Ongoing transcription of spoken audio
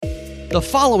The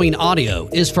following audio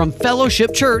is from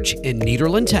Fellowship Church in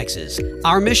Nederland, Texas.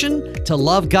 Our mission, to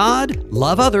love God,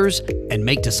 love others, and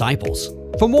make disciples.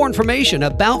 For more information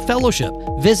about Fellowship,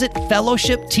 visit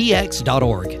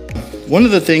fellowshiptx.org. One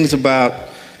of the things about,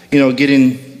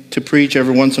 getting to preach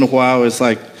every once in a while is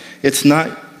it's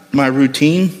not my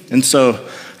routine. And so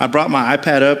I brought my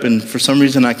iPad up, and for some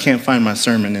reason I can't find my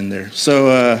sermon in there.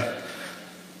 So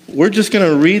we're just going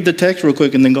to read the text real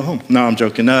quick and then go home. No, I'm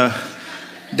joking.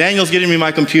 Daniel's getting me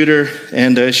my computer,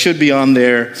 and it should be on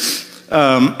there.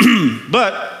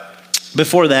 But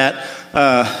before that,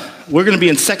 we're going to be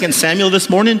in 2 Samuel this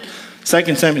morning.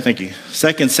 2 Samuel, thank you.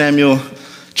 2 Samuel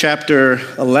chapter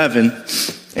 11.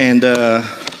 And we're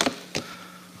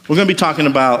going to be talking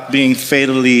about being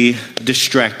fatally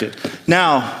distracted.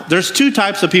 Now, there's two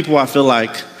types of people I feel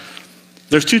like.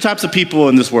 There's two types of people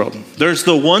in this world. There's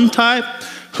the one type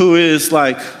who is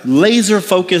laser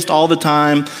focused all the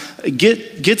time,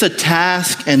 gets a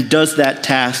task and does that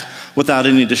task without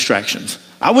any distractions.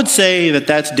 I would say that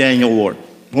that's Daniel Ward.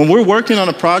 When we're working on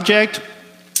a project,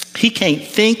 he can't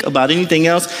think about anything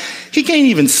else. He can't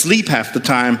even sleep half the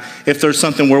time if there's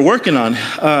something we're working on.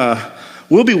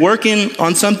 We'll be working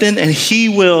on something and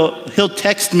he'll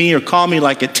text me or call me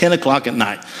at 10 o'clock at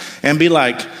night and be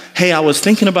like, hey, I was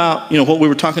thinking about, what we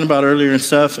were talking about earlier and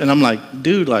stuff. And I'm like,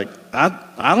 dude,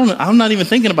 I'm not even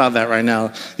thinking about that right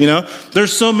now.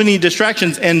 There's so many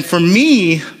distractions. And for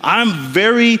me, I'm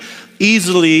very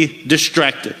easily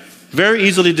distracted. Very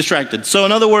easily distracted. So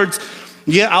in other words,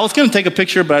 I was going to take a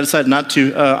picture, but I decided not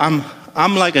to.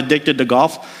 I'm addicted to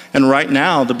golf. And right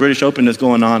now, the British Open is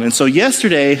going on. And so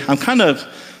yesterday, I'm kind of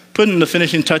putting the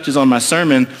finishing touches on my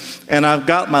sermon. And I've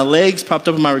got my legs propped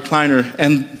up in my recliner.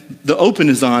 And the Open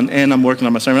is on. And I'm working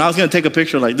on my sermon. I was going to take a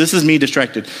picture this is me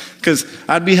distracted. Because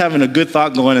I'd be having a good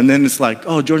thought going. And then it's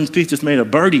oh, Jordan Spieth just made a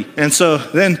birdie. And so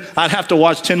then I'd have to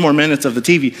watch 10 more minutes of the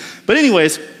TV. But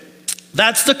anyways,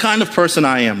 that's the kind of person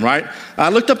I am, right? I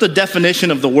looked up the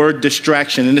definition of the word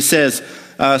distraction. And it says,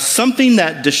 something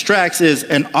that distracts is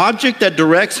an object that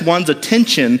directs one's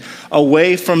attention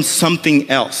away from something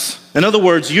else. In other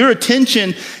words, your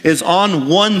attention is on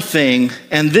one thing,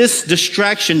 and this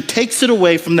distraction takes it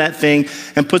away from that thing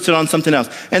and puts it on something else.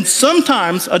 And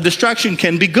sometimes a distraction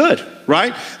can be good,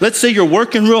 right? Let's say you're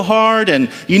working real hard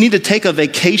and you need to take a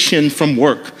vacation from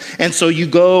work. And so you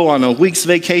go on a week's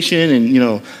vacation and,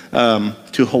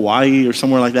 to Hawaii or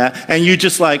somewhere like that. And you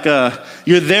just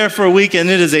you're there for a week and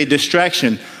it is a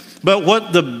distraction. But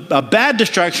what a bad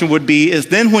distraction would be is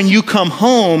then when you come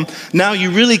home, now you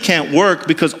really can't work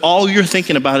because all you're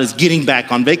thinking about is getting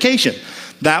back on vacation.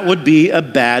 That would be a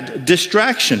bad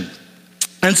distraction.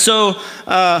 And so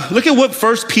look at what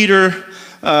 1 Peter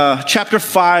chapter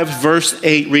 5, verse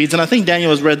 8 reads. And I think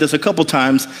Daniel has read this a couple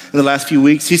times in the last few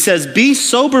weeks. He says, be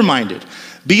sober-minded,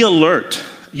 be alert.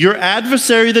 Your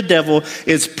adversary, the devil,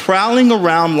 is prowling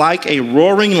around like a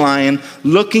roaring lion,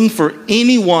 looking for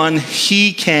anyone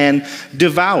he can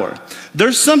devour.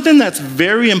 There's something that's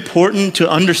very important to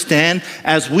understand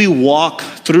as we walk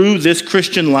through this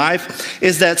Christian life,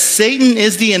 is that Satan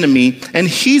is the enemy, and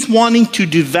he's wanting to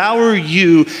devour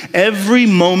you every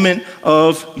moment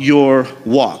of your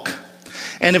walk.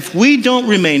 And if we don't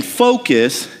remain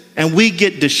focused and we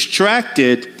get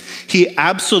distracted, he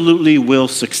absolutely will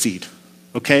succeed.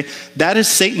 Okay, that is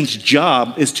Satan's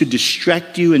job, is to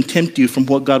distract you and tempt you from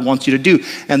what God wants you to do.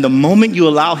 And the moment you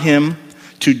allow him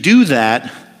to do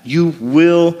that, you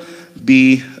will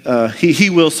be, he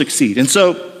will succeed. And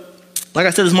so, like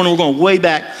I said this morning, we're going way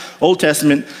back, Old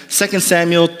Testament, 2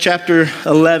 Samuel chapter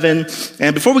 11.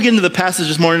 And before we get into the passage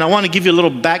this morning, I want to give you a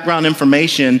little background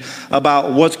information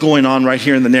about what's going on right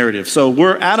here in the narrative. So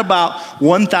we're at about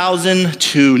 1000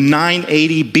 to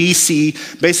 980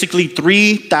 BC, basically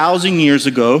 3,000 years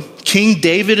ago. King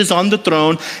David is on the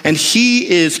throne, and he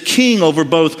is king over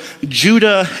both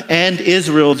Judah and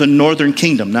Israel, the northern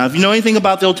kingdom. Now, if you know anything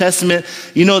about the Old Testament,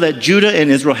 you know that Judah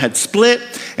and Israel had split,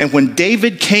 and when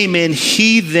David came in,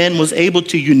 he then was able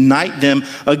to unite them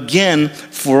again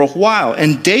for a while.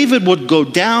 And David would go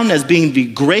down as being the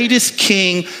greatest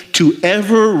king to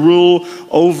ever rule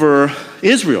over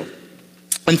Israel.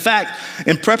 In fact,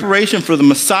 in preparation for the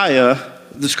Messiah,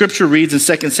 the scripture reads in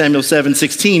 2 Samuel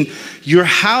 7:16, your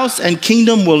house and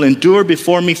kingdom will endure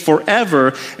before me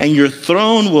forever, and your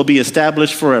throne will be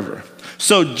established forever.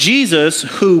 So Jesus,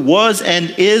 who was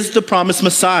and is the promised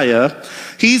Messiah,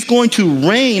 he's going to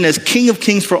reign as King of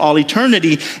Kings for all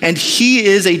eternity, and he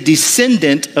is a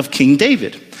descendant of King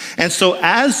David. And so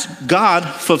as God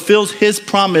fulfills his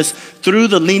promise through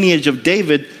the lineage of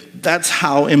David, that's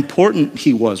how important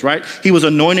he was, right? He was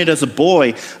anointed as a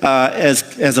boy,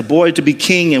 as a boy to be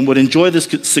king, and would enjoy the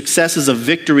successes of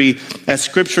victory, as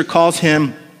Scripture calls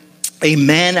him a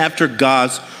man after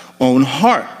God's own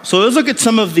heart. So let's look at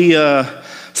some of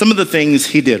the things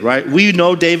he did, right? We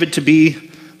know David to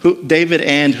be David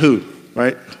and who,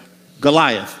 right?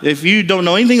 Goliath. If you don't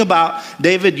know anything about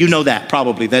David, you know that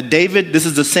probably. That David, this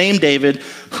is the same David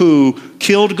who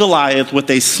killed Goliath with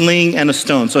a sling and a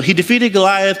stone. So he defeated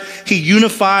Goliath. He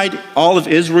unified all of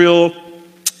Israel.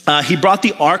 He brought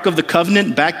the Ark of the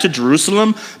Covenant back to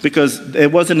Jerusalem because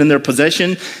it wasn't in their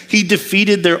possession. He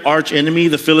defeated their arch enemy,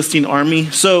 the Philistine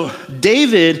army. So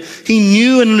David, he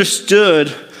knew and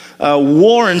understood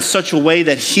war in such a way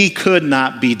that he could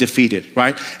not be defeated,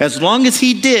 right? As long as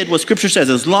he did what Scripture says,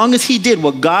 as long as he did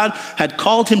what God had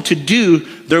called him to do,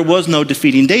 there was no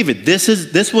defeating David.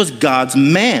 This was God's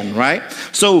man, right?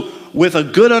 So with a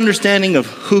good understanding of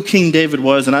who King David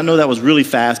was, and I know that was really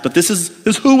fast, but this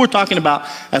is who we're talking about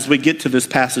as we get to this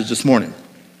passage this morning.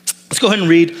 Let's go ahead and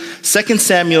read 2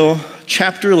 Samuel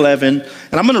chapter 11,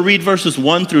 and I'm going to read verses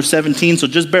 1 through 17, so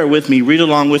just bear with me, read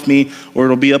along with me, or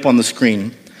it'll be up on the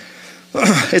screen.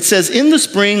 It says, in the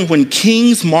spring when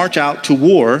kings march out to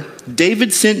war,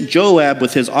 David sent Joab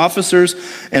with his officers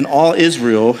and all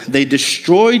Israel. They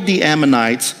destroyed the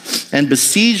Ammonites and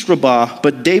besieged Rabbah,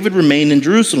 but David remained in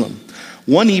Jerusalem.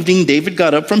 One evening, David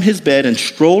got up from his bed and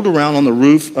strolled around on the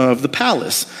roof of the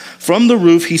palace. From the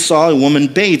roof, he saw a woman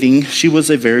bathing. She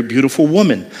was a very beautiful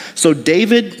woman. So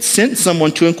David sent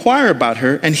someone to inquire about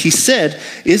her, and he said,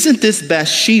 isn't this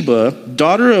Bathsheba,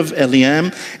 daughter of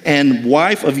Eliam and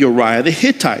wife of Uriah the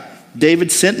Hittite?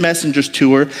 David sent messengers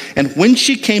to her, and when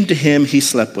she came to him, he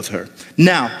slept with her.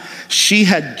 Now, she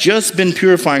had just been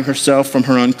purifying herself from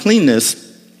her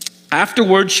uncleanness.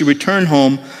 Afterwards, she returned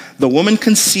home. The woman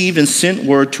conceived and sent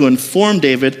word to inform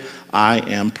David, I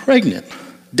am pregnant.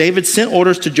 David sent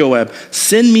orders to Joab,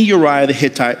 send me Uriah the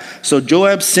Hittite. So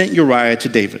Joab sent Uriah to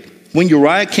David. When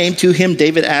Uriah came to him,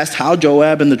 David asked how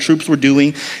Joab and the troops were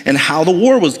doing and how the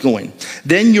war was going.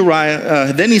 Then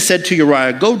he said to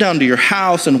Uriah, go down to your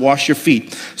house and wash your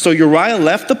feet. So Uriah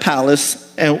left the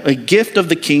palace, and a gift of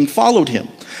the king followed him.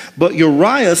 But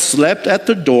Uriah slept at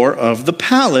the door of the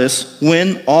palace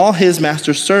with all his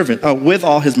master's servants.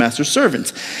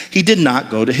 He did not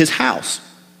go to his house.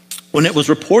 When it was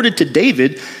reported to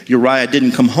David, Uriah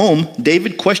didn't come home.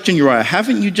 David questioned Uriah,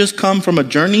 haven't you just come from a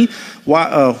journey?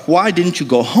 Why didn't you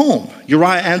go home?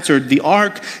 Uriah answered, the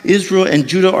ark, Israel and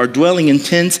Judah are dwelling in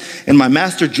tents, and my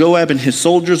master Joab and his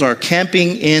soldiers are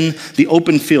camping in the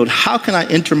open field. How can I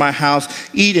enter my house,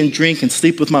 eat and drink and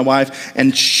sleep with my wife?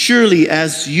 And surely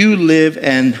as you live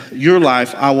and your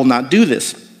life, I will not do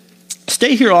this.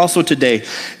 Stay here also today,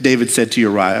 David said to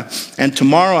Uriah, and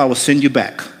tomorrow I will send you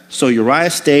back. So Uriah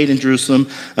stayed in Jerusalem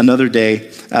another day,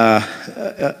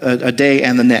 a day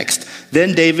and the next.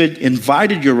 Then David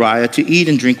invited Uriah to eat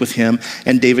and drink with him,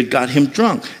 and David got him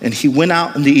drunk. And he went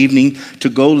out in the evening to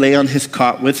go lay on his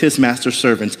cot with his master's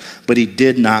servants, but he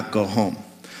did not go home.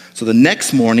 So the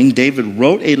next morning, David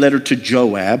wrote a letter to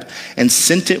Joab and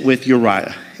sent it with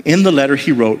Uriah. In the letter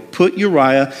he wrote, put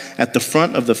Uriah at the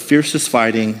front of the fiercest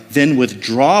fighting, then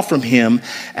withdraw from him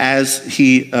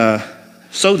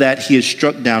so that he is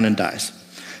struck down and dies.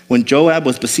 When Joab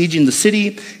was besieging the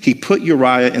city, he put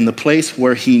Uriah in the place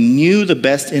where he knew the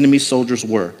best enemy soldiers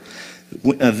were.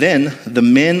 Then the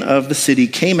men of the city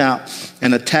came out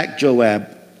and attacked Joab,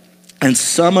 and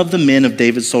some of the men of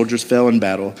David's soldiers fell in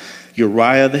battle.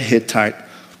 Uriah the Hittite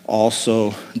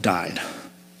also died.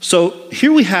 So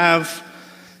here we have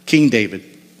King David.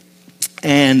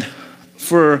 And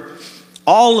for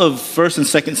all of 1 and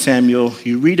 2 Samuel,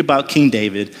 you read about King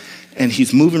David, and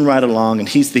he's moving right along, and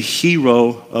he's the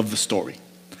hero of the story.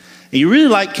 And you really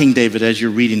like King David as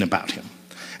you're reading about him.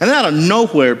 And then out of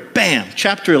nowhere, bam,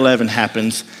 chapter 11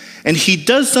 happens, and he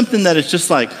does something that is just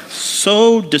like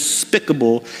so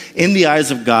despicable in the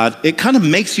eyes of God, it kind of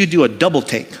makes you do a double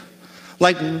take.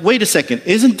 Like, wait a second,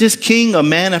 isn't this king a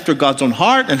man after God's own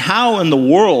heart? And how in the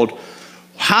world,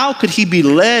 how could he be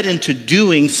led into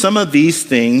doing some of these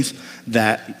things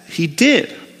that he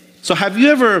did? So have you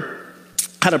ever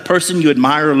had a person you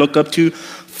admire or look up to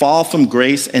fall from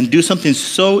grace and do something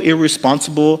so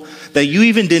irresponsible that you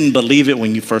even didn't believe it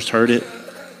when you first heard it,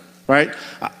 right?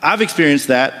 I've experienced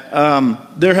that.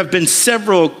 There have been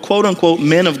several quote unquote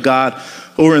men of God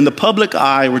who were in the public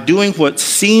eye, were doing what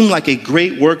seemed like a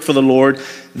great work for the Lord,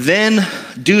 then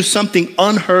do something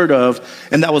unheard of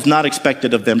and that was not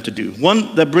expected of them to do.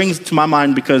 One that brings to my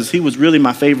mind, because he was really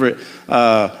my favorite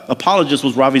apologist,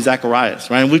 was Ravi Zacharias,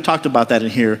 right? And we've talked about that in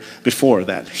here before,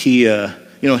 that he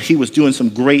he was doing some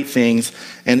great things,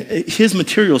 and his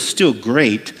material is still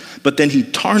great, but then he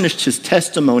tarnished his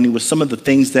testimony with some of the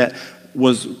things that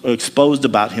was exposed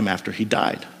about him after he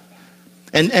died.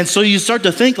 And so you start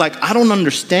to think like, I don't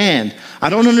understand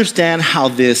how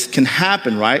this can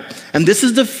happen, right? And this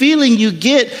is the feeling you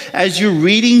get as you're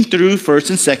reading through 1st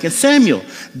and 2nd Samuel.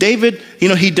 David,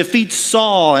 he defeats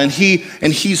Saul, and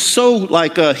he's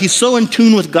so in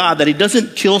tune with God that he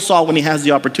doesn't kill Saul when he has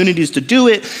the opportunities to do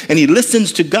it, and he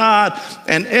listens to God,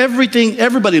 and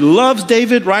everybody loves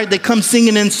David, right? They come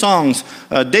singing in songs.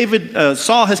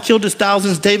 Saul has killed his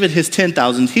thousands, David his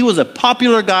 10,000s. He was a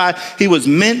popular guy. He was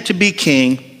meant to be king.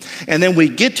 And then we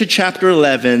get to chapter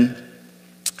 11,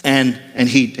 and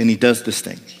he does this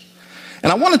thing.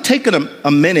 And I want to take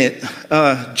a minute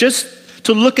just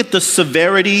to look at the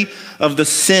severity of the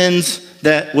sins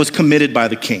that was committed by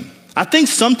the king. I think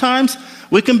sometimes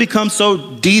we can become so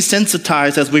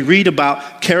desensitized as we read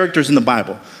about characters in the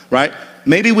Bible, right?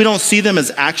 Maybe we don't see them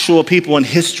as actual people in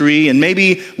history, and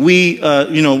maybe we,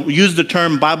 use the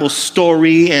term Bible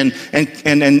story and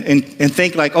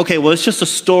think like, okay, well, it's just a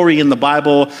story in the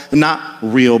Bible, not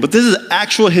real. But this is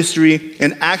actual history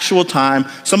in actual time,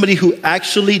 somebody who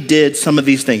actually did some of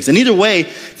these things. And either way,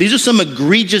 these are some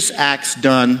egregious acts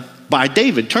done by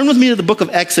David. Turn with me to the book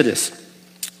of Exodus.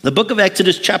 The book of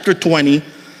Exodus, chapter 20.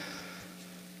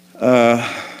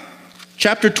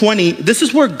 Chapter 20, this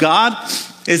is where God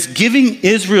is giving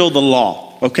Israel the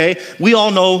law, okay? We all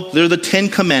know they're the 10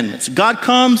 commandments. God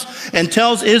comes and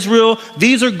tells Israel,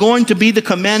 these are going to be the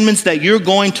commandments that you're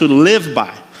going to live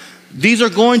by. These are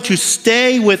going to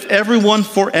stay with everyone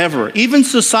forever. Even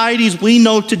societies we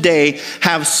know today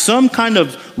have some kind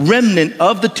of remnant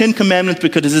of the 10 commandments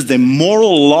because this is the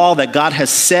moral law that God has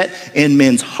set in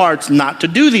men's hearts not to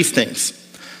do these things.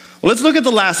 Well, let's look at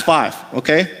the last 5,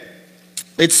 okay?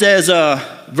 It says,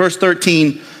 verse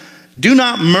 13, do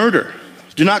not murder,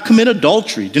 do not commit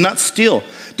adultery, do not steal,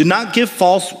 do not give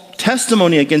false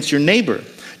testimony against your neighbor,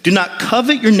 do not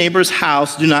covet your neighbor's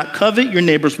house, do not covet your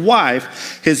neighbor's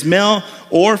wife, his male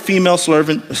or female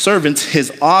servants,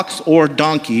 his ox or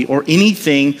donkey, or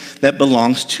anything that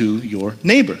belongs to your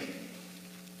neighbor.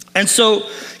 And so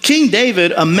King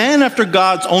David, a man after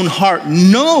God's own heart,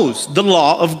 knows the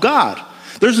law of God.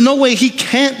 There's no way he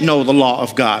can't know the law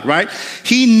of God, right?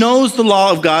 He knows the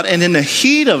law of God, and in the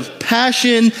heat of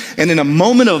passion and in a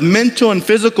moment of mental and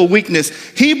physical weakness,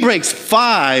 he breaks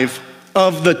 5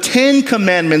 of the 10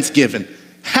 commandments given.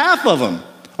 Half of them,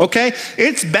 okay?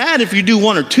 It's bad if you do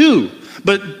 1 or 2,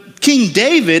 but King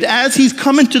David, as he's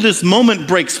coming to this moment,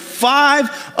 breaks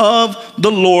 5 of the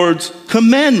Lord's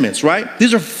commandments, right?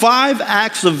 These are 5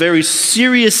 acts of very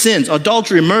serious sins: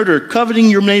 adultery, murder, coveting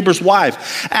your neighbor's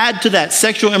wife. Add to that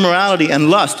sexual immorality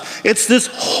and lust. It's this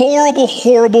horrible,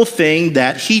 horrible thing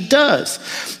that he does.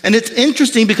 And it's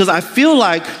interesting because I feel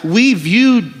like we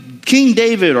view King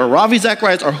David or Ravi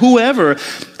Zacharias or whoever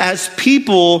as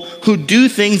people who do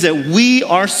things that we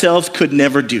ourselves could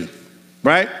never do,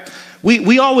 right?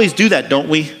 We always do that, don't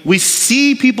we? We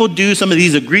see people do some of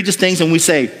these egregious things and we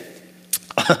say,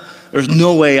 there's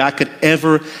no way I could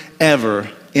ever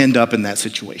end up in that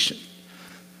situation.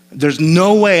 There's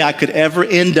no way I could ever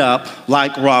end up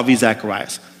like Ravi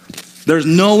Zacharias. There's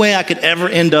no way I could ever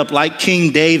end up like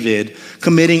King David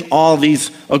committing all these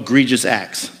egregious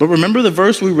acts. But remember the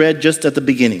verse we read just at the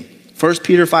beginning, 1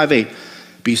 Peter 5:8.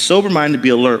 Be sober-minded, be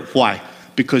alert. Why?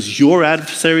 Because your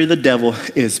adversary, the devil,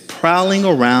 is prowling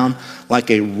around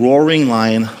like a roaring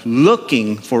lion,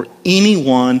 looking for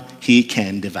anyone he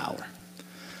can devour.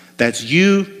 That's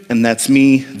you and that's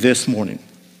me this morning.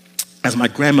 As my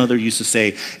grandmother used to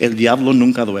say, el diablo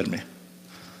nunca duerme,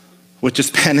 which is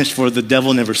Spanish for the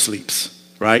devil never sleeps,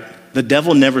 right? The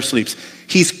devil never sleeps.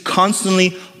 He's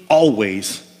constantly,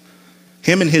 always,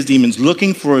 him and his demons,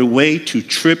 looking for a way to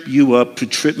trip you up, to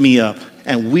trip me up.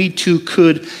 And we too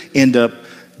could end up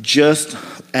just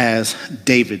as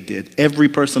David did. Every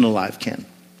person alive can.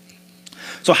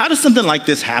 So how does something like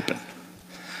this happen?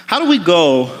 How do we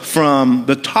go from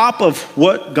the top of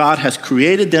what God has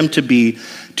created them to be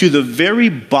to the very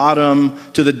bottom,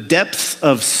 to the depths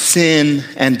of sin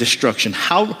and destruction?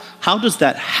 How does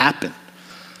that happen?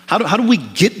 How do we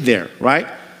get there, right?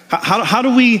 How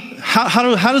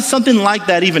does something like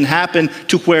that even happen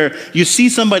to where you see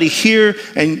somebody here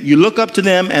and you look up to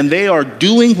them and they are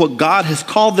doing what God has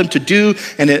called them to do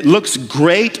and it looks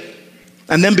great,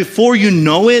 and then before you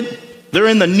know it, they're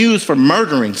in the news for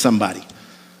murdering somebody?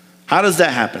 How does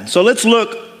that happen? So let's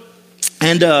look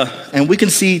and we can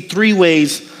see 3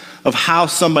 ways of how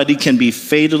somebody can be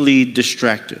fatally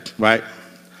distracted, right?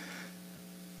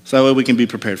 So that way we can be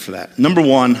prepared for that. Number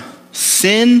 1,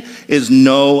 sin is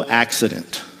no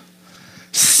accident.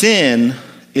 sin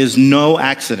is no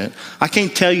accident. I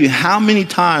can't tell you how many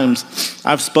times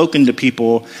I've spoken to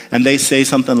people and they say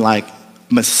something like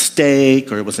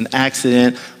mistake, or it was an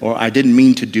accident, or I didn't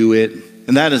mean to do it.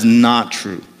 And that is not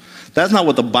true. That's not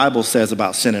what the Bible says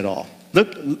about sin at all.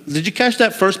 Look, did you catch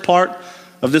that first part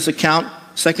of this account?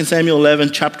 2 Samuel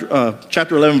 11,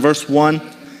 chapter 11, verse 1.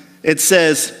 It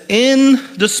says, in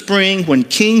the spring when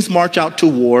kings march out to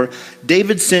war,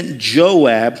 David sent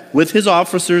Joab with his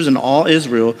officers and all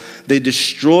Israel. They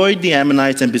destroyed the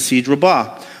Ammonites and besieged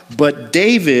Rabbah. But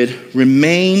David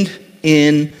remained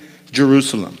in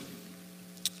Jerusalem.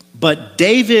 But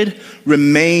David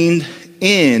remained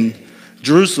in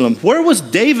Jerusalem. Where was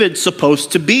David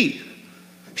supposed to be?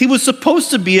 He was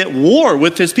supposed to be at war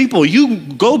with his people. You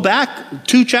go back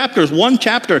 2 chapters, 1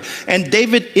 chapter, and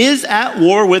David is at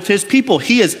war with his people.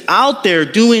 He is out there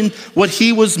doing what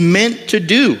he was meant to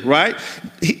do, right?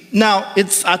 Now,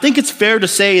 I think it's fair to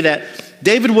say that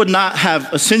David would not have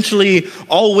essentially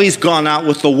always gone out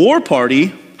with the war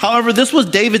party. However, this was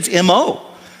David's MO.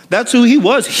 That's who he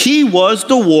was. He was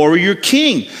the warrior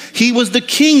king. He was the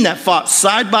king that fought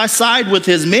side by side with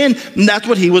his men, and that's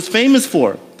what he was famous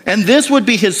for. And this would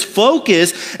be his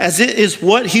focus, as it is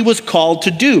what he was called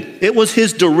to do. It was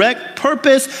his direct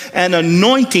purpose and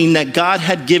anointing that God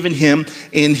had given him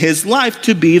in his life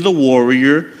to be the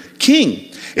warrior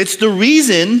king. It's the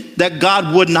reason that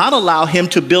God would not allow him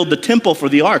to build the temple for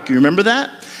the ark. You remember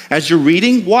that? As you're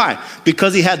reading, why?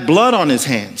 Because he had blood on his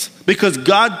hands. Because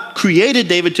God created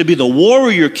David to be the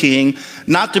warrior king,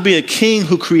 not to be a king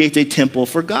who creates a temple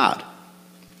for God.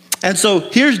 And so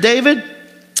here's David.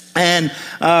 And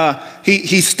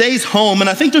he stays home. And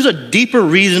I think there's a deeper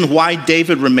reason why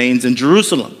David remains in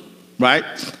Jerusalem, right?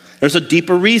 There's a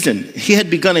deeper reason. He had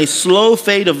begun a slow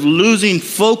fade of losing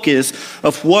focus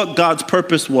of what God's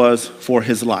purpose was for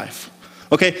his life.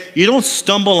 Okay, you don't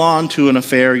stumble onto an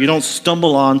affair. You don't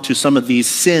stumble onto some of these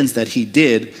sins that he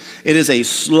did. It is a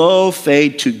slow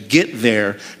fade to get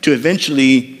there, to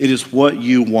eventually it is what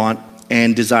you want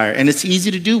and desire. And it's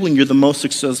easy to do when you're the most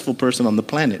successful person on the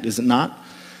planet, is it not?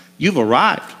 You've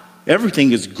arrived.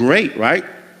 Everything is great, right?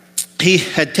 He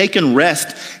had taken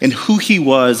rest in who he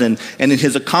was and in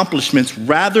his accomplishments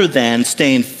rather than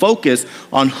staying focused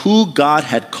on who God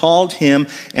had called him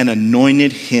and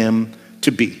anointed him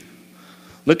to be.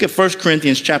 Look at 1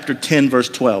 Corinthians chapter 10, verse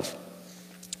 12.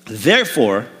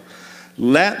 Therefore,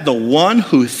 let the one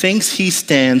who thinks he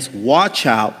stands watch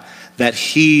out that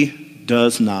he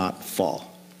does not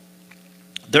fall.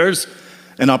 There's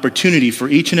an opportunity for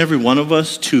each and every one of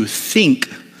us to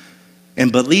think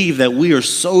and believe that we are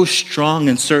so strong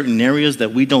in certain areas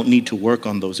that we don't need to work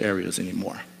on those areas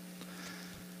anymore.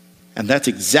 And that's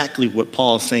exactly what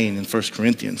Paul is saying in 1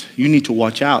 Corinthians. You need to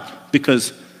watch out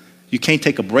because you can't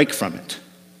take a break from it.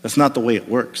 That's not the way it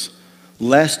works,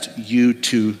 lest you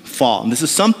too fall. And this is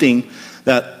something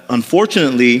that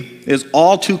unfortunately is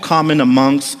all too common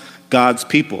amongst God's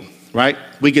people, right?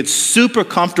 We get super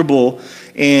comfortable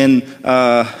in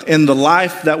the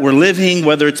life that we're living,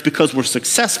 whether it's because we're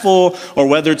successful or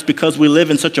whether it's because we live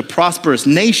in such a prosperous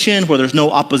nation where there's no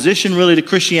opposition really to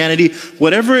Christianity,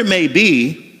 whatever it may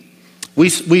be,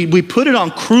 we put it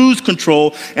on cruise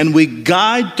control and we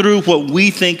guide through what we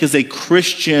think is a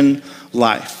Christian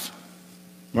life,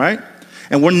 right?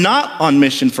 And we're not on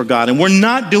mission for God, and we're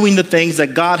not doing the things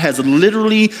that God has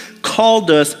literally called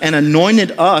us and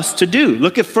anointed us to do.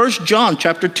 Look at 1 John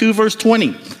chapter 2, verse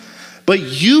 20. But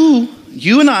you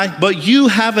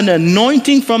have an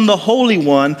anointing from the Holy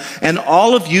One, and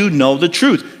all of you know the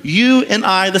truth. You and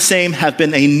I, the same, have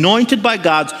been anointed by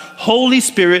God's Holy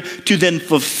Spirit to then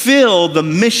fulfill the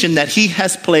mission that he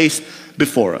has placed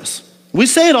before us. We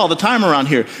say it all the time around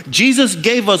here. Jesus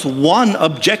gave us one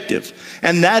objective,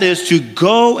 and that is to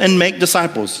go and make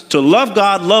disciples, to love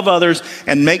God, love others,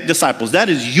 and make disciples. That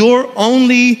is your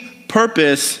only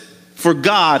purpose for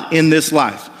God in this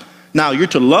life. Now, you're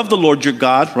to love the Lord your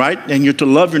God, right? And you're to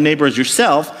love your neighbor as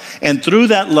yourself. And through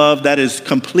that love, that is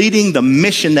completing the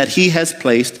mission that he has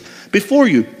placed before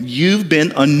you. You've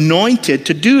been anointed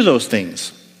to do those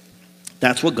things.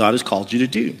 That's what God has called you to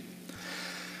do.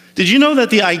 Did you know that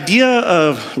the idea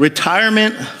of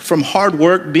retirement from hard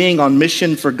work, being on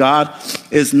mission for God,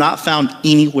 is not found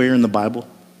anywhere in the Bible?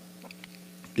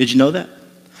 Did you know that?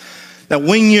 That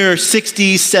when you're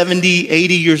 60, 70,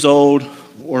 80 years old,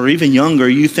 or even younger,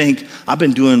 you think, I've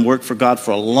been doing work for God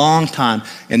for a long time,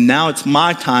 and now it's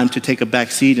my time to take a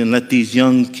back seat and let these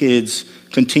young kids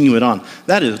continue it on.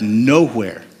 That is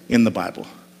nowhere in the Bible.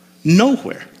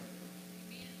 Nowhere.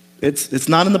 It's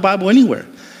not in the Bible anywhere.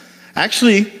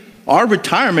 Actually, our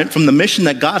retirement from the mission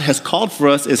that God has called for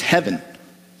us is heaven.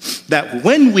 That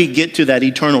when we get to that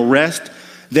eternal rest,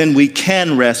 then we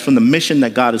can rest from the mission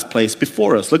that God has placed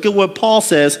before us. Look at what Paul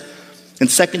says in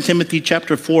 2 Timothy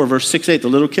chapter 4, verse 6-8. The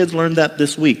little kids learned that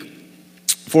this week.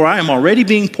 For I am already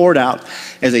being poured out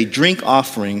as a drink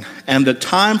offering, and the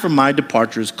time for my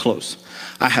departure is close.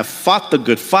 I have fought the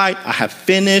good fight. I have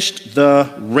finished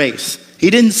the race. He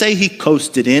didn't say he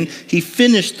coasted in. He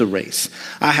finished the race.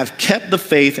 I have kept the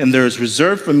faith, and there is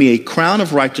reserved for me a crown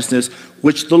of righteousness,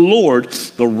 which the Lord,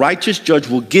 the righteous judge,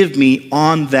 will give me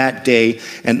on that day,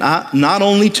 and not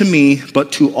only to me,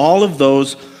 but to all of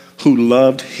those who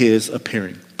loved his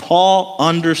appearing. Paul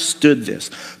understood this.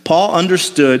 Paul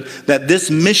understood that this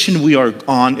mission we are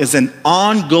on is an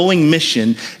ongoing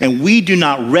mission, and we do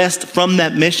not rest from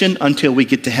that mission until we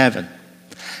get to heaven.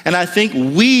 And I think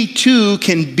we too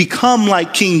can become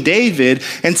like King David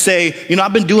and say,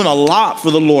 I've been doing a lot for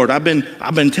the Lord. I've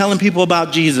been telling people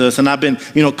about Jesus, and I've been,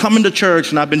 coming to church,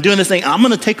 and I've been doing this thing. I'm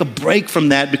going to take a break from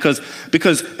that because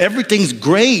everything's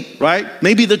great, right?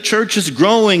 Maybe the church is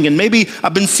growing, and maybe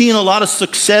I've been seeing a lot of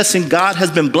success, and God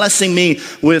has been blessing me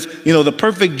with, the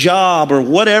perfect job or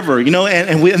whatever, and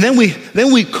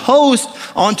then we coast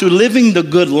onto living the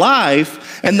good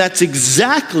life, and that's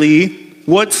exactly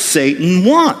what Satan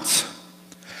wants,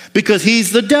 because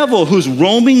he's the devil who's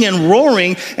roaming and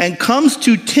roaring and comes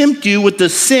to tempt you with the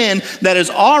sin that is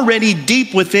already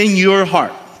deep within your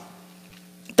heart.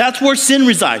 That's where sin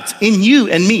resides, in you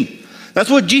and me. That's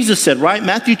what Jesus said, right?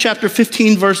 Matthew chapter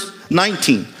 15, verse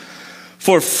 19.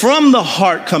 For from the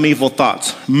heart come evil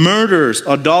thoughts, murders,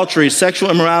 adultery, sexual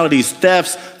immoralities,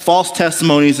 thefts, false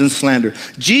testimonies, and slander.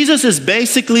 Jesus is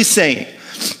basically saying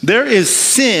there is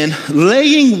sin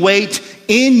laying wait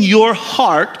in your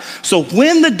heart. So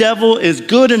when the devil is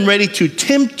good and ready to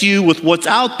tempt you with what's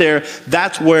out there,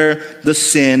 that's where the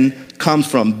sin comes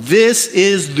from. This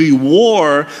is the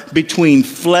war between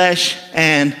flesh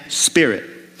and spirit.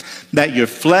 That your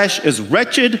flesh is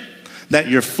wretched, that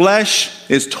your flesh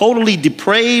is totally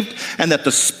depraved, and that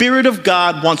the Spirit of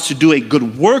God wants to do a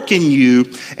good work in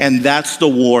you, and that's the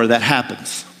war that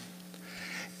happens.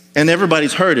 And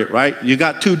everybody's heard it, right? You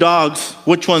got two dogs.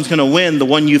 Which one's going to win? The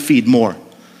one you feed more.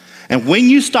 And when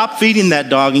you stop feeding that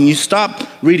dog, and you stop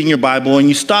reading your Bible, and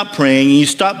you stop praying, and you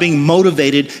stop being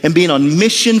motivated and being on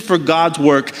mission for God's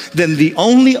work, then the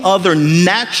only other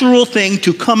natural thing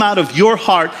to come out of your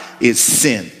heart is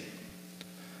sin.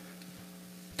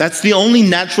 That's the only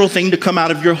natural thing to come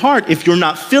out of your heart if you're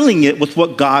not filling it with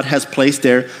what God has placed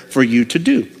there for you to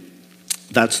do.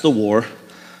 That's the war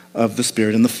of the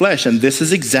spirit and the flesh. And this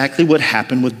is exactly what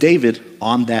happened with David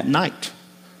on that night.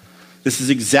 This is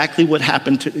exactly what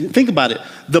happened think about it.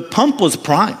 The pump was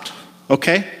primed,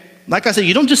 okay? Like I said,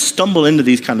 you don't just stumble into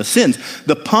these kind of sins.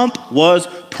 The pump was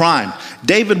primed.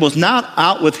 David was not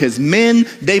out with his men.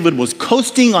 David was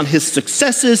coasting on his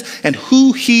successes and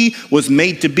who he was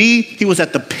made to be. He was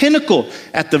at the pinnacle,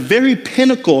 at the very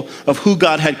pinnacle of who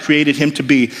God had created him to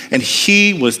be. And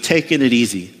he was taking it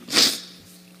easy.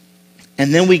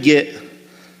 And then we get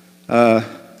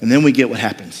what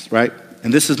happens, right?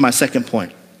 And this is my second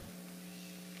point.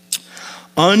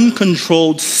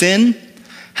 Uncontrolled sin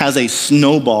has a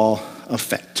snowball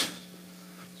effect.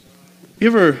 You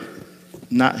ever,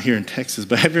 not here in Texas,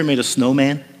 but have you ever made a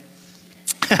snowman?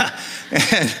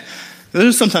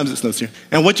 And sometimes it snows here.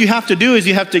 And what you have to do is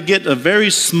you have to get a very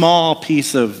small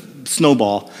piece of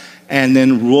snowball and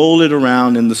then roll it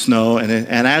around in the snow. And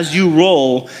as you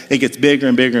roll, it gets bigger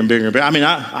and bigger and bigger and bigger. I mean,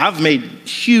 I've made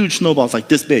huge snowballs like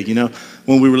this big,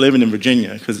 when we were living in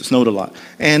Virginia, because it snowed a lot.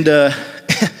 And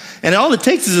all it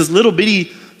takes is this little bitty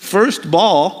first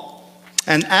ball.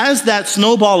 And as that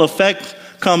snowball effect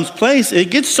comes place,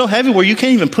 it gets so heavy where you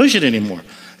can't even push it anymore.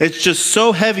 It's just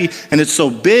so heavy and it's so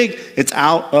big, it's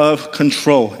out of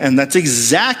control. And that's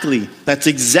exactly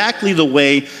the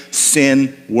way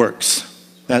sin works.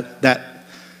 That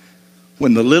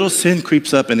when the little sin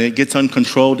creeps up and it gets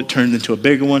uncontrolled, it turns into a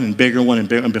bigger one and bigger one and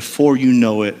bigger. And before you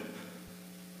know it,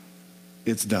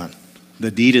 it's done.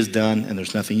 The deed is done and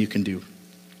there's nothing you can do.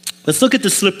 Let's look at the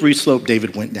slippery slope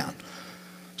David went down.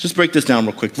 Let's just break this down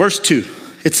real quick. Verse 2,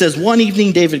 it says, one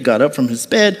evening David got up from his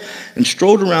bed and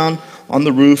strolled around on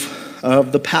the roof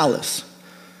of the palace.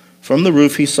 From the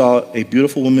roof he saw a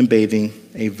beautiful woman bathing,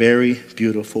 a very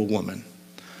beautiful woman.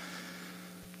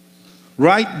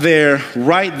 Right there,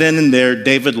 right then and there,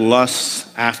 David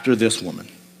lusts after this woman.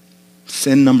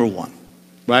 Sin number one,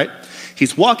 right?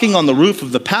 He's walking on the roof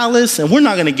of the palace, and we're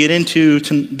not going to get into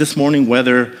this morning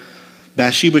whether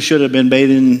Bathsheba should have been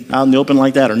bathing out in the open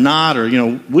like that or not, or,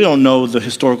 we don't know the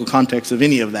historical context of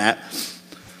any of that.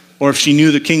 Or if she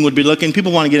knew the king would be looking.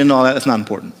 People want to get into all that. That's not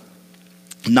important.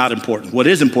 Not important. What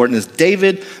is important is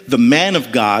David, the man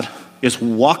of God, is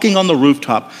walking on the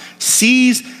rooftop,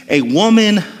 sees a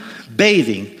woman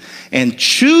bathing, and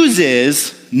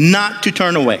chooses not to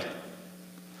turn away.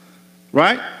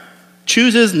 Right?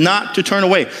 Chooses not to turn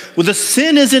away. Well, the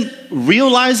sin isn't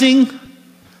realizing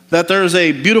that there's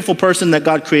a beautiful person that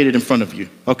God created in front of you,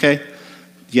 okay?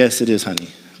 Yes, it is, honey.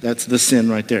 That's the sin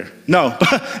right there. No,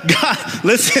 God,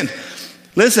 listen,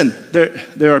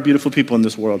 there are beautiful people in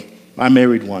this world. I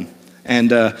married one, and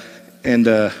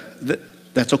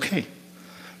that's okay.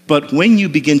 But when you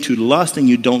begin to lust and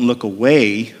you don't look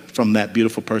away from that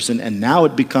beautiful person, and now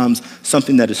it becomes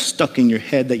something that is stuck in your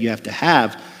head that you have to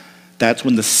have, that's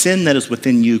when the sin that is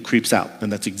within you creeps out.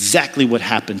 And that's exactly what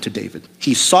happened to David.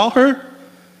 He saw her,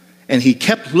 and he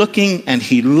kept looking, and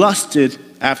he lusted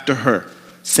after her.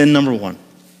 Sin number one,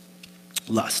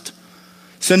 lust.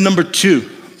 Sin number two,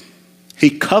 he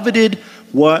coveted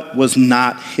what was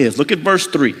not his. Look at verse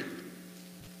 3.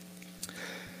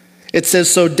 It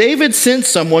says, so David sent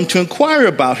someone to inquire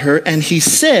about her, and he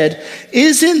said,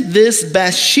 isn't this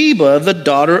Bathsheba the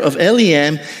daughter of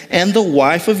Eliam and the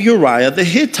wife of Uriah the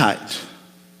Hittite?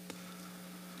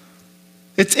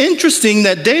 It's interesting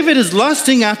that David is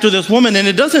lusting after this woman, and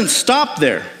it doesn't stop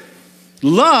there.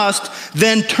 Lust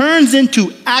then turns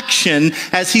into action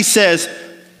as he says,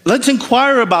 let's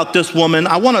inquire about this woman.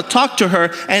 I want to talk to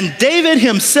her. And David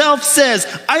himself says,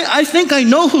 I think I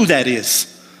know who that is.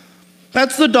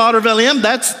 That's the daughter of Eliam.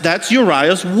 That's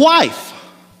Uriah's wife.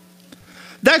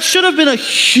 That should have been a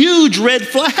huge red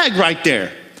flag right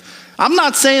there. I'm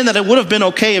not saying that it would have been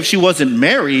okay if she wasn't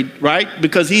married, right?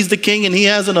 Because he's the king and he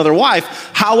has another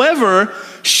wife. However,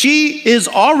 she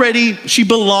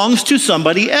belongs to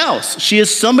somebody else. She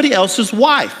is somebody else's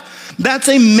wife. That's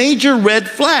a major red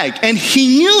flag. And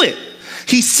he knew it.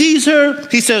 He sees her,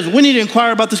 he says, we need to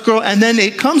inquire about this girl. And then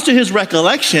it comes to his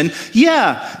recollection,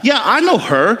 yeah, I know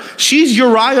her. She's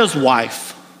Uriah's wife.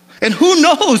 And who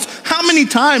knows how many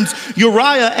times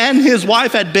Uriah and his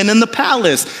wife had been in the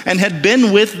palace and had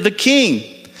been with the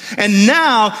king. And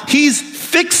now he's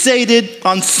fixated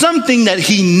on something that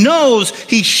he knows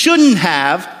he shouldn't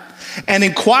have and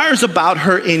inquires about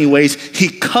her anyways. He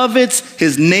covets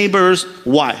his neighbor's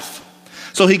wife.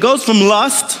 So he goes from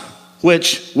lust,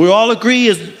 which we all agree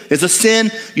is a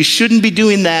sin. You shouldn't be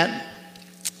doing that.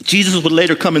 Jesus would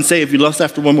later come and say, if you lust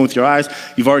after a woman with your eyes,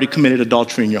 you've already committed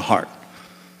adultery in your heart.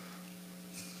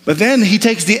 But then he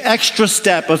takes the extra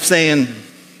step of saying,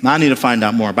 I need to find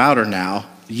out more about her now.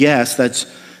 Yes,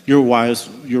 that's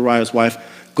Uriah's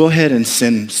wife. Go ahead and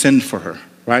send for her,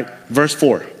 right? Verse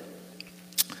 4.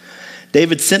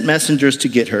 David sent messengers to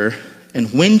get her,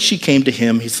 and when she came to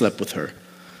him, he slept with her.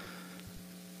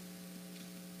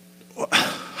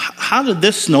 How did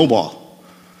this snowball?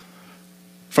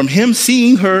 From him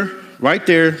seeing her right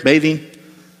there bathing,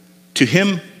 to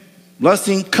him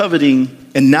lusting, coveting,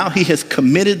 and now he has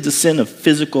committed the sin of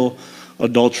physical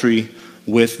adultery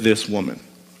with this woman.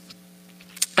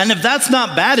 And if that's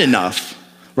not bad enough,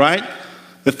 right?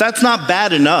 If that's not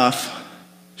bad enough,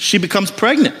 she becomes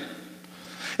pregnant.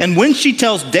 And when she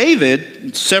tells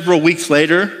David several weeks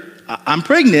later, I'm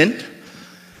pregnant,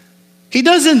 he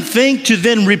doesn't think to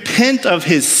then repent of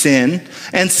his sin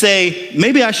and say,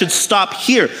 maybe I should stop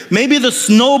here. Maybe the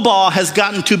snowball has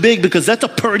gotten too big, because that's a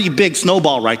pretty big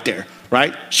snowball right there,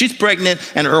 right? She's pregnant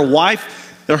and her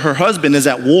wife or her husband is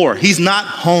at war. He's not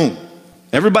home.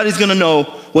 Everybody's going to know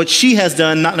what she has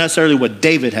done, not necessarily what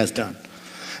David has done.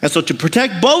 And so to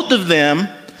protect both of them,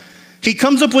 he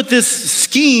comes up with this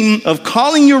scheme of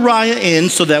calling Uriah in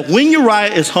so that when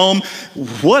Uriah is home,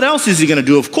 what else is he going to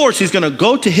do? Of course, he's going to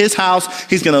go to his house,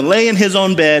 he's going to lay in his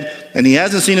own bed, and he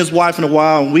hasn't seen his wife in a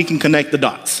while, and we can connect the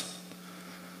dots.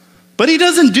 But he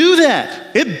doesn't do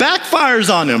that. It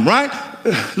backfires on him, right?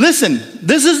 Listen,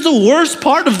 this is the worst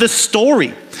part of this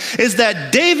story, is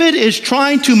that David is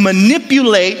trying to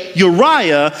manipulate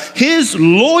Uriah, his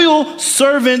loyal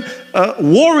servant,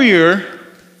 warrior.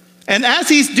 And as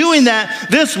he's doing that,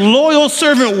 this loyal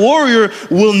servant warrior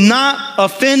will not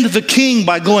offend the king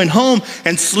by going home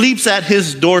and sleeps at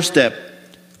his doorstep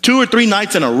 2 or 3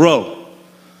 nights in a row.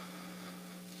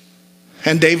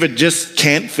 And David just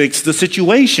can't fix the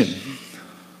situation.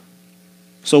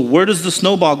 So where does the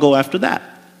snowball go after that?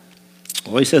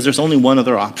 Well, he says there's only one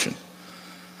other option.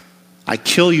 I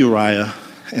kill Uriah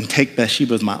and take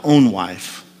Bathsheba as my own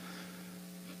wife.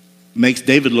 Makes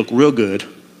David look real good,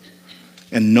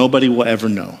 and nobody will ever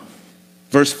know.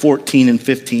 Verse 14 and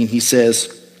 15, he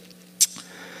says,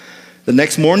 the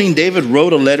next morning David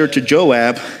wrote a letter to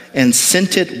Joab and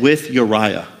sent it with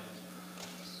Uriah.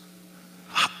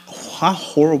 How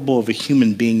horrible of a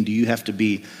human being do you have to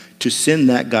be to send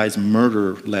that guy's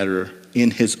murder letter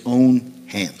in his own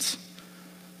hands?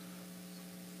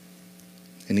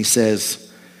 And he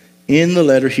says, in the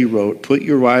letter he wrote, put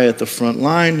Uriah at the front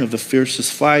line of the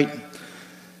fiercest fight,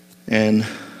 and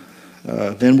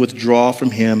then withdraw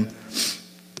from him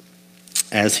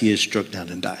as he is struck down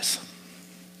and dies.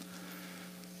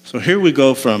 So here we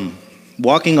go from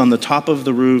walking on the top of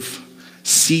the roof,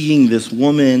 seeing this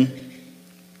woman,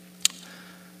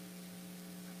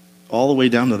 all the way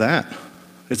down to that.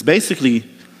 It's basically,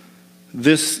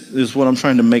 this is what I'm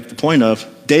trying to make the point of.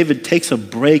 David takes a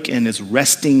break and is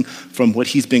resting from what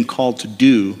he's been called to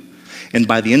do. And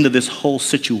by the end of this whole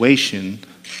situation,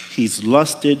 he's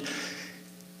lusted,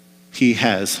 he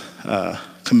has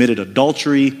committed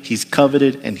adultery, he's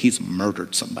coveted, and he's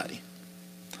murdered somebody.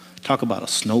 Talk about a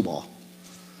snowball.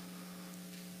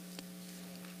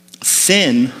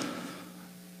 Sin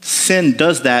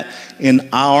does that in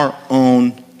our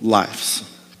own lives.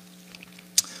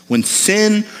 When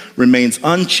sin remains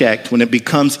unchecked, when it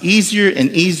becomes easier and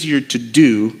easier to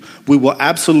do, we will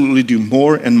absolutely do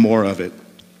more and more of it.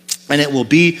 And it will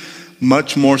be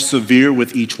much more severe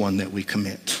with each one that we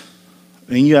commit.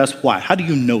 And you ask why? How do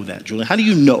you know that, Julian? How do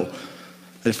you know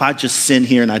that if I just sin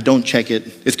here and I don't check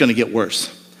it, it's going to get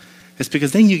worse? It's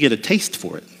because then you get a taste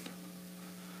for it.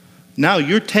 Now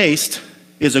your taste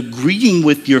is agreeing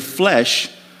with your flesh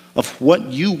of what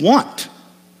you want.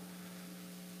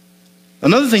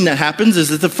 Another thing that happens is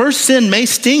that the first sin may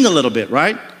sting a little bit,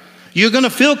 right? You're going to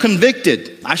feel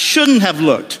convicted. I shouldn't have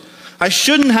looked. I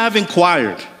shouldn't have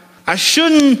inquired. I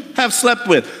shouldn't have slept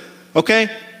with,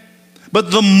 okay? But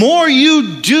the more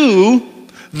you do,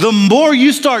 the more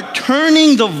you start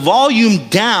turning the volume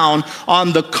down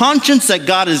on the conscience that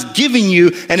God is giving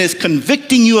you and is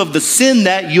convicting you of the sin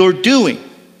that you're doing.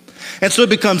 And so it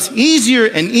becomes easier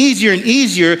and easier and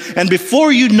easier, and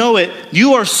before you know it,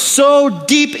 you are so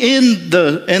deep in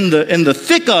the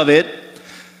thick of it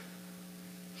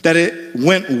that it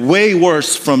went way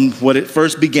worse from what it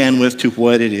first began with to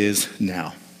what it is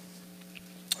now.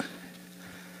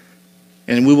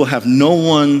 And we will have no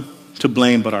one to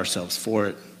blame but ourselves for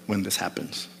it when this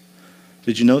happens.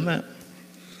 Did you know that?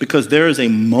 Because there is a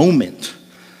moment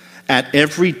at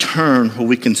every turn where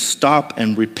we can stop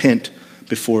and repent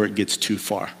before it gets too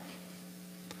far.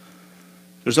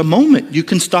 There's a moment you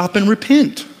can stop and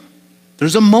repent.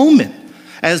 There's a moment.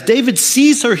 As David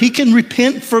sees her, he can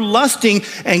repent for lusting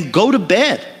and go to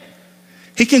bed.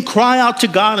 He can cry out to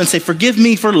God and say, forgive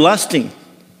me for lusting.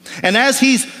 And as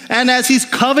he's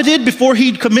coveted before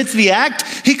he commits the act,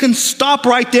 he can stop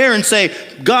right there and say,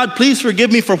 God, please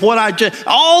forgive me for what I did,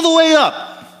 all the way up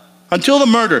until the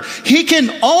murder. He can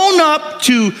own up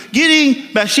to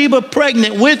getting Bathsheba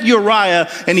pregnant with Uriah,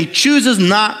 and he chooses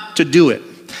not to do it.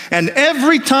 And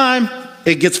every time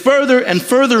it gets further and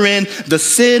further in, the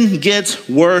sin gets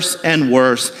worse and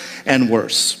worse and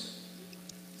worse.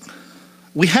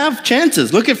 We have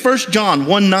chances. Look at 1 John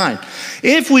 1:9.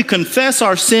 If we confess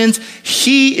our sins,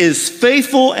 he is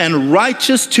faithful and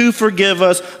righteous to forgive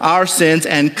us our sins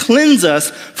and cleanse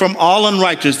us from all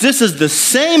unrighteousness. This is the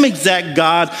same exact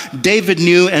God David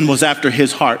knew and was after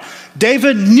his heart.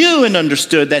 David knew and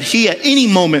understood that he at any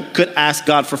moment could ask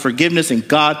God for forgiveness and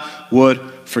God would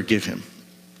forgive him.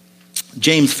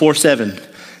 James 4:7.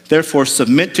 Therefore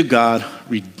submit to God,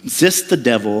 resist the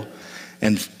devil,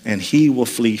 and he will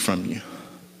flee from you.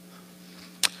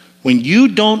 When you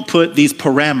don't put these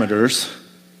parameters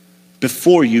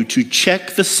before you to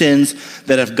check the sins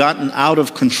that have gotten out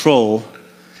of control,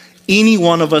 any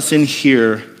one of us in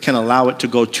here can allow it to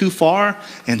go too far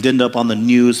and end up on the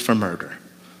news for murder.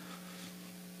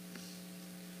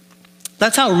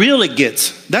 That's how real it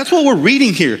gets. That's what we're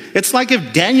reading here. It's like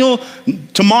if Daniel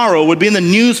tomorrow would be in the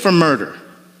news for murder.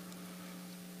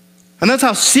 And that's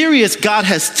how serious God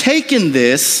has taken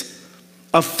this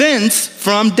offense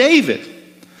from David.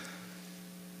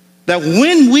 That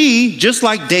when we, just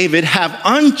like David, have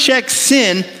unchecked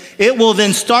sin, it will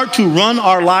then start to run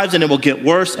our lives and it will get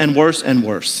worse and worse and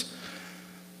worse.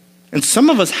 And some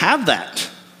of us have that.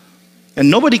 And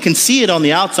nobody can see it on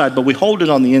the outside, but we hold it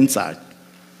on the inside.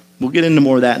 We'll get into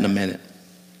more of that in a minute.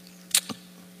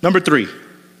 Number 3.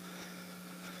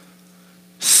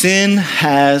 Sin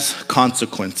has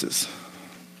consequences.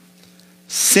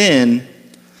 Sin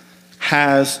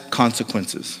has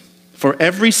consequences. For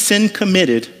every sin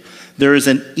committed, there is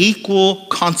an equal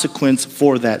consequence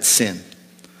for that sin.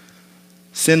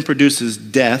 Sin produces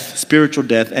death, spiritual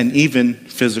death, and even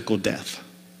physical death.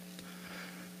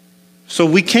 So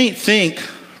we can't think,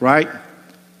 right,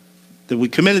 that we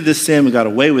committed this sin, we got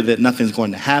away with it, nothing's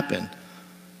going to happen.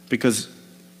 Because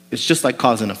it's just like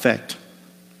cause and effect.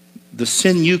 The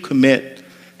sin you commit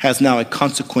has now a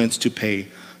consequence to pay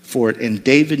for it. And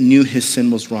David knew his sin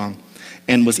was wrong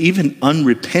and was even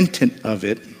unrepentant of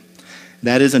it.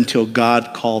 That is until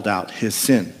God called out his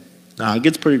sin. Now, it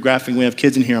gets pretty graphic. We have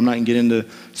kids in here. I'm not going to get into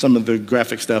some of the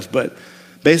graphic stuff. But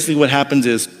basically what happens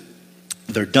is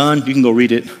they're done. You can go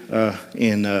read it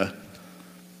in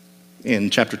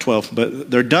chapter 12. But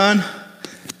they're done.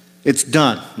 It's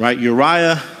done, right?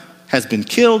 Uriah has been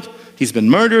killed. He's been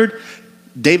murdered.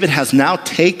 David has now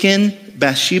taken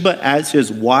Bathsheba as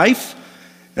his wife.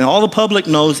 And all the public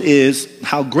knows is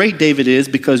how great David is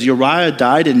because Uriah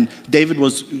died and David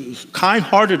was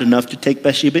kind-hearted enough to take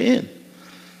Bathsheba in.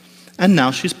 And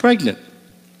now she's pregnant.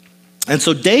 And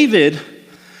so David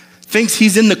thinks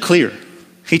he's in the clear.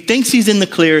 He thinks he's in the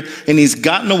clear and he's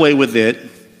gotten away with it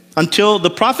until the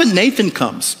prophet Nathan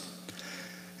comes.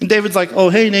 And David's like, oh,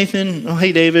 hey, Nathan. Oh,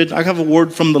 hey, David. I have a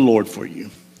word from the Lord for you.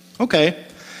 Okay.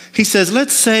 He says,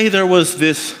 let's say there was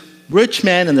this rich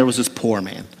man and there was this poor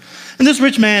man. And this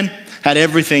rich man had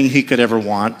everything he could ever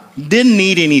want, didn't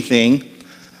need anything,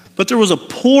 but there was a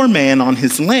poor man on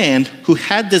his land who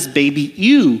had this baby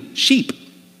ewe sheep.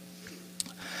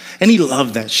 And he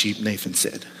loved that sheep, Nathan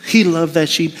said. He loved that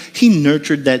sheep. He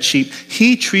nurtured that sheep.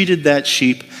 He treated that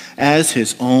sheep as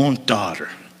his own daughter.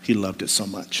 He loved it so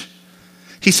much.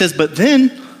 He says, but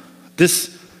then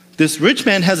this rich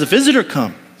man has a visitor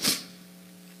come.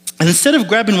 And instead of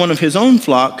grabbing one of his own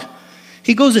flock,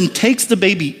 he goes and takes the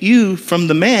baby ewe from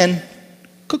the man,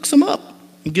 cooks him up,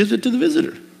 and gives it to the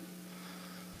visitor.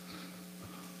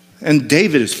 And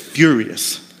David is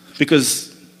furious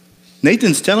because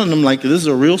Nathan's telling him like this is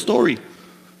a real story.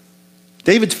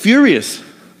 David's furious.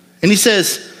 And he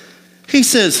says,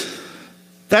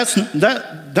 that's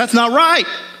not right.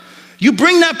 You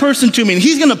bring that person to me and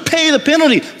he's going to pay the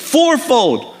penalty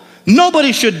fourfold.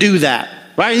 Nobody should do that,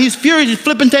 right? He's furious. He's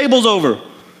flipping tables over.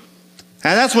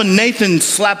 And that's when Nathan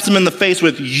slaps him in the face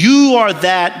with, you are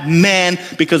that man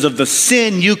because of the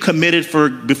sin you committed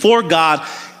before God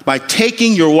by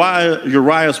taking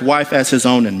Uriah's wife as his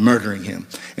own and murdering him.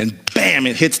 And bam,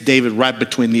 it hits David right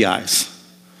between the eyes.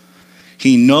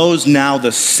 He knows now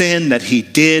the sin that he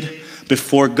did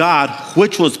before God,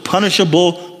 which was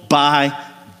punishable by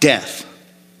death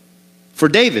for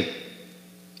David.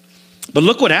 But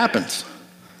look what happens.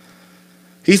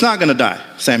 He's not going to die,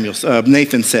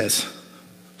 Nathan says.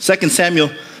 2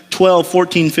 Samuel 12,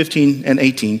 14, 15, and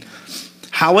 18.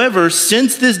 However,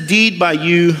 since this deed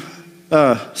you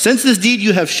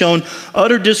have shown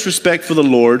utter disrespect for the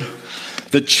Lord,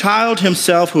 the child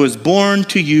himself who is born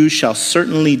to you shall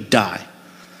certainly die.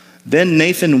 Then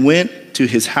Nathan went to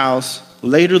his house.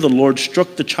 Later the Lord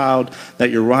struck the child that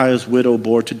Uriah's widow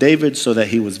bore to David so that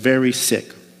he was very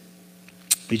sick.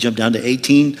 We jump down to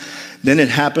 18. Then it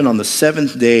happened on the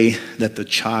 7th day that the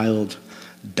child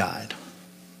died.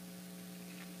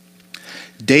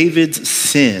 David's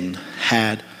sin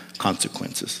had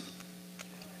consequences.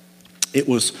 It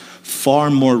was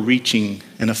far more reaching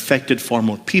and affected far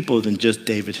more people than just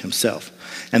David himself.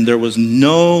 And there was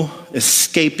no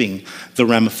escaping the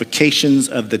ramifications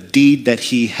of the deed that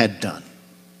he had done.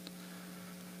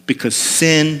 Because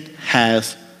sin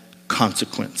has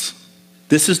consequence.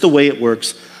 This is the way it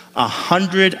works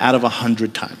 100 out of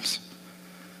 100 times.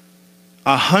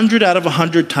 100 out of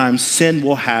 100 times sin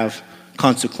will have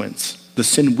consequence. The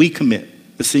sin we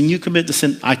commit, the sin you commit, the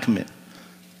sin I commit.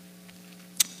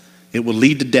 It will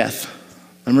lead to death.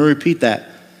 I'm going to repeat that.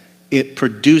 It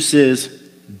produces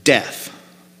death.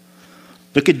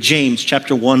 Look at James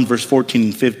chapter 1, verse 14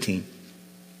 and 15.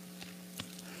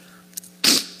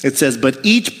 It says, but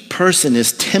each person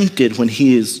is tempted when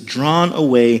he is drawn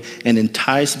away and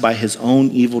enticed by his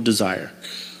own evil desire.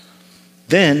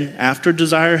 Then, after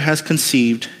desire has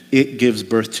conceived, it gives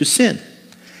birth to sin.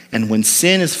 And when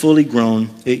sin is fully grown,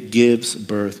 it gives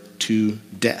birth to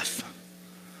death.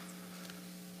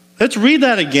 Let's read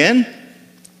that again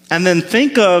and then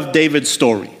think of David's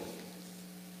story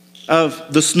of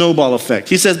the snowball effect.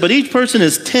 He says, but each person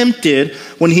is tempted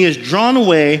when he is drawn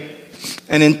away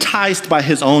and enticed by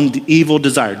his own evil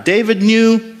desire. David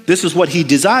knew this is what he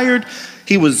desired.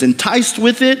 He was enticed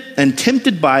with it and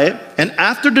tempted by it. And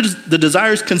after the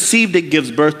desire is conceived, it gives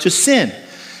birth to sin.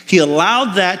 He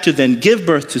allowed that to then give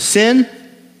birth to sin.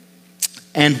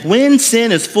 And when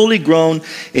sin is fully grown,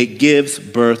 it gives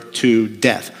birth to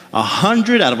death.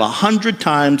 100 out of 100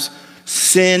 times,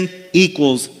 sin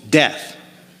equals death.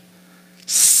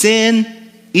 Sin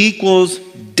equals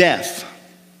death.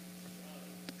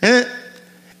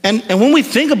 And when we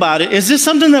think about it, is this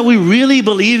something that we really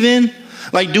believe in?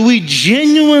 Like, do we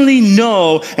genuinely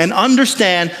know and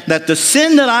understand that the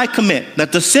sin that I commit,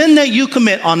 that the sin that you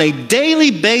commit on a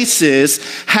daily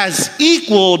basis has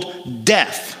equaled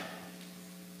death?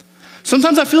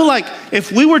 Sometimes I feel like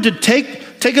if we were to take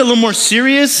it a little more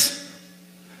serious,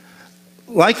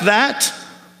 like that,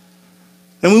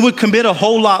 then we would commit a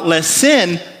whole lot less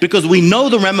sin because we know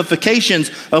the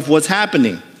ramifications of what's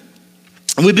happening.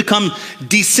 And we become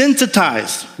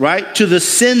desensitized, right, to the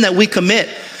sin that we commit,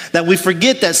 that we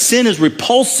forget that sin is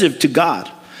repulsive to God,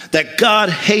 that God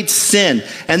hates sin,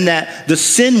 and that the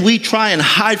sin we try and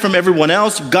hide from everyone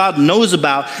else, God knows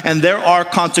about, and there are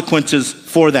consequences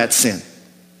for that sin.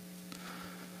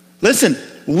 Listen,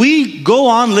 we go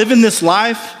on living this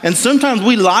life, and sometimes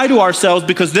we lie to ourselves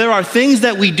because there are things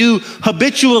that we do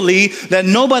habitually that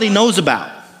nobody knows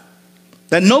about.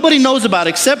 That nobody knows about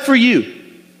except for you.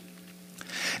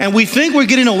 And we think we're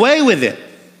getting away with it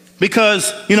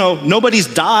because, nobody's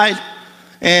died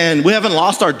and we haven't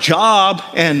lost our job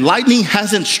and lightning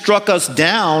hasn't struck us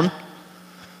down.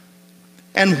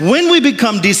 And when we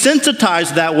become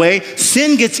desensitized that way,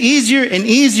 sin gets easier and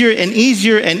easier and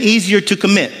easier and easier to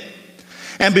commit.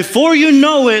 And before you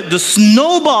know it, the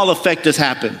snowball effect has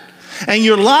happened. And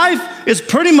your life is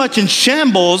pretty much in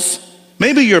shambles.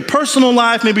 Maybe your personal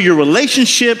life, maybe your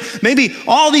relationship, maybe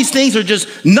all these things are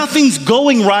just, nothing's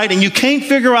going right and you can't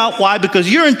figure out why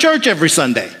because you're in church every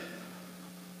Sunday.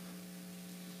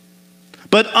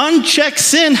 But unchecked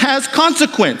sin has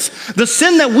consequence. The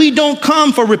sin that we don't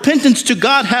come for repentance to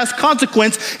God has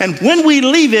consequence. And when we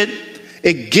leave it,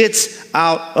 it gets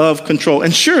out of control.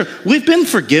 And sure, we've been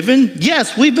forgiven.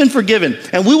 Yes, we've been forgiven.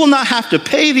 And we will not have to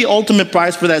pay the ultimate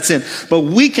price for that sin. But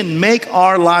we can make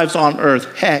our lives on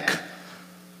earth heck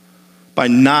by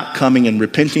not coming and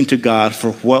repenting to God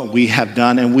for what we have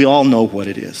done. And we all know what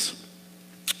it is.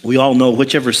 We all know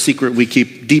whichever secret we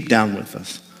keep deep down with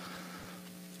us.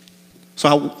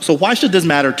 So why should this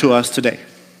matter to us today,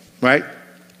 right?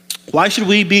 Why should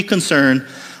we be concerned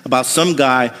about some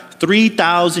guy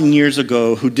 3,000 years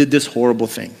ago who did this horrible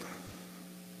thing?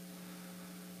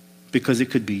 Because it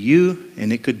could be you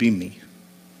and it could be me.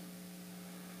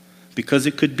 Because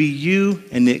it could be you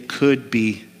and it could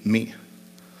be me.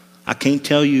 I can't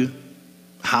tell you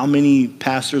how many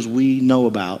pastors we know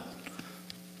about,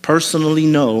 personally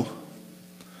know,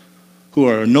 who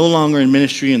are no longer in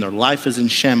ministry and their life is in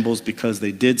shambles because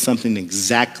they did something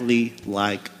exactly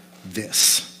like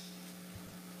this.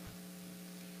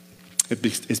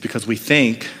 It's because we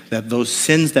think that those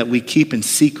sins that we keep in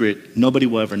secret, nobody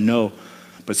will ever know.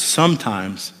 But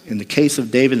sometimes, in the case of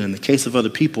David and in the case of other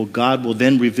people, God will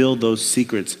then reveal those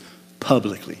secrets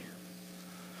publicly.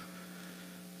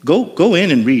 Go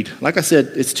in and read. Like I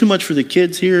said, it's too much for the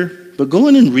kids here, but go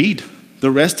in and read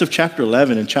the rest of chapter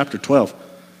 11 and chapter 12.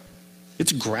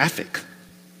 It's graphic.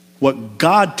 What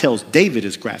God tells David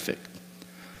is graphic.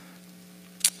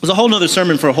 It was a whole nother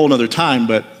sermon for a whole nother time,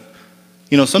 but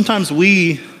sometimes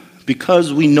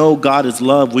because we know God is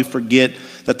love, we forget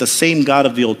that the same God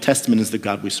of the Old Testament is the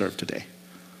God we serve today.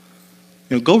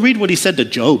 Go read what he said to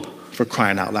Job, for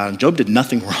crying out loud, and Job did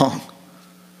nothing wrong.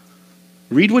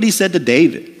 Read what he said to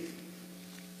David.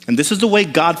 And this is the way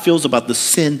God feels about the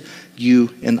sin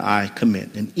you and I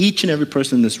commit. And each and every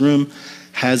person in this room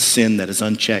has sin that is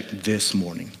unchecked this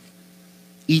morning.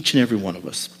 Each and every one of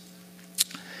us.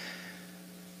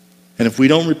 And if we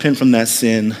don't repent from that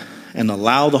sin and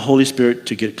allow the Holy Spirit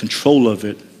to get control of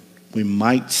it, we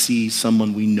might see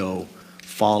someone we know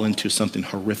fall into something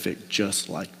horrific just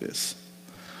like this.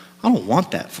 I don't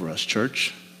want that for us,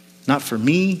 church. Not for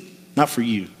me, not for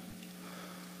you.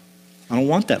 I don't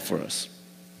want that for us.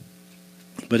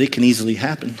 But it can easily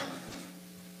happen.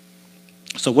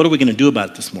 So what are we going to do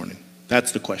about it this morning?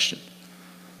 That's the question.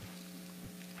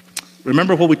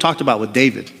 Remember what we talked about with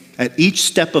David. At each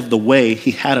step of the way,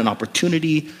 he had an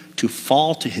opportunity to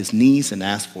fall to his knees and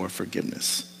ask for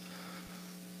forgiveness.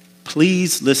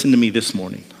 Please listen to me this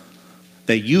morning.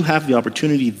 That you have the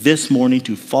opportunity this morning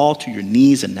to fall to your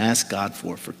knees and ask God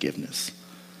for forgiveness.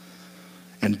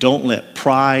 And don't let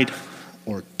pride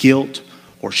or guilt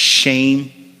or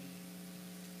shame,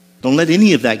 don't let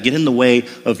any of that get in the way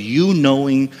of you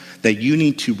knowing that you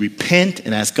need to repent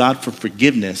and ask God for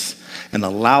forgiveness and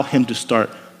allow him to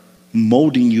start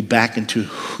molding you back into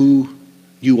who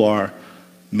you are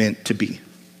meant to be.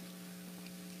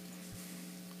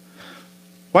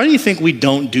 Why do you think we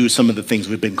don't do some of the things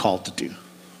we've been called to do,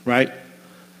 right?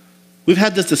 We've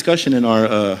had this discussion in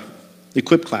our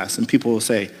Equip class, and people will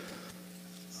say,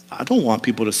 I don't want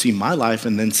people to see my life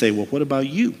and then say, well, what about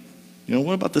you?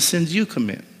 What about the sins you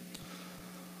commit?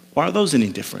 Why are those any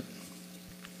different?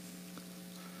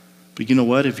 But you know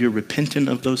what? If you're repentant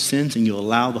of those sins and you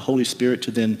allow the Holy Spirit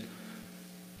to then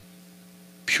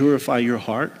purify your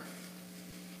heart,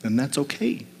 then that's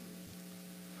okay.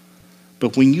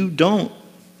 But when you don't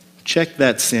check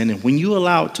that sin and when you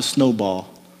allow it to snowball,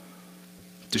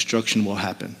 destruction will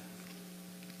happen.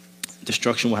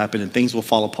 Destruction will happen and things will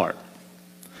fall apart.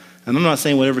 And I'm not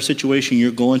saying whatever situation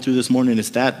you're going through this morning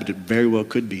is that, but it very well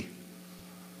could be.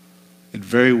 It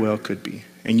very well could be.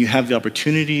 And you have the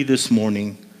opportunity this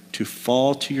morning to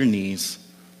fall to your knees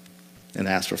and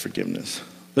ask for forgiveness.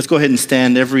 Let's go ahead and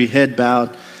stand, every head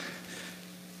bowed,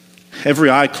 every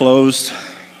eye closed.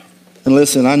 And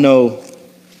listen, I know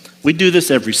we do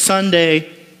this every Sunday.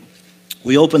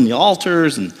 We open the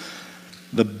altars and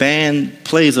the band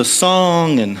plays a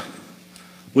song and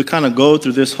we kind of go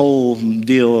through this whole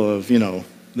deal of,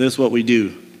 this is what we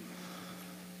do.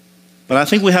 But I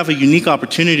think we have a unique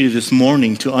opportunity this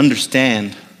morning to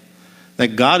understand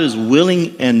that God is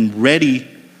willing and ready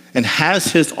and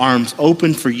has his arms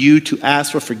open for you to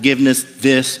ask for forgiveness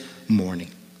this morning.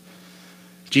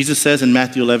 Jesus says in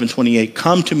Matthew 11:28,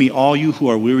 "Come to me, all you who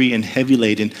are weary and heavy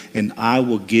laden, and I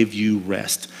will give you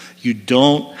rest." You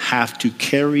don't have to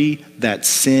carry that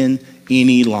sin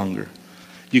any longer.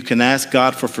 You can ask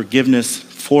God for forgiveness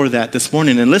for that this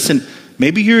morning. And listen,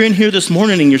 maybe you're in here this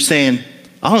morning and you're saying,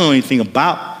 I don't know anything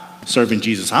about serving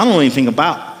Jesus. I don't know anything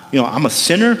about, I'm a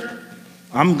sinner.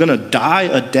 I'm going to die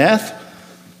a death.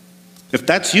 If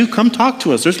that's you, come talk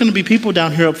to us. There's going to be people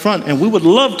down here up front, and we would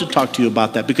love to talk to you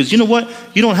about that, because you know what?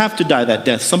 You don't have to die that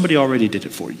death. Somebody already did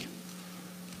it for you.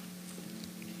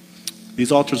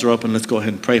 These altars are open. Let's go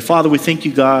ahead and pray. Father, we thank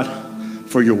you, God,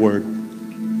 for your word.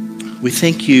 We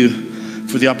thank you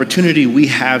for the opportunity we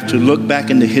have to look back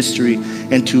into history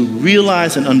and to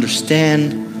realize and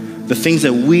understand the things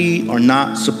that we are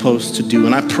not supposed to do.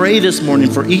 And I pray this morning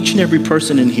for each and every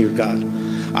person in here, God.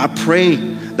 I pray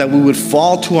that we would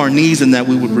fall to our knees and that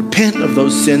we would repent of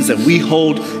those sins that we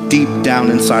hold deep down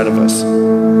inside of us.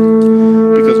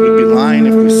 Because we'd be lying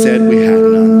if we said we had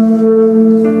none.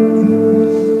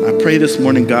 I pray this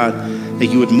morning, God, that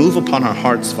you would move upon our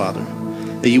hearts, Father,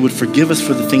 that you would forgive us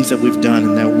for the things that we've done,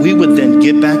 and that we would then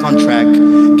get back on track,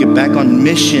 get back on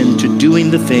mission to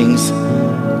doing the things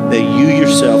that you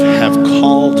yourself have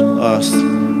called us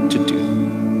to do.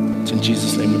 It's in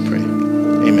Jesus' name we pray.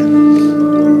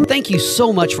 Amen. Thank you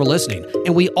so much for listening,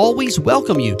 and we always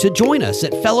welcome you to join us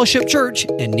at Fellowship Church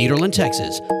in Nederland,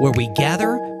 Texas, where we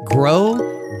gather, grow,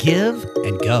 give,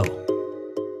 and go.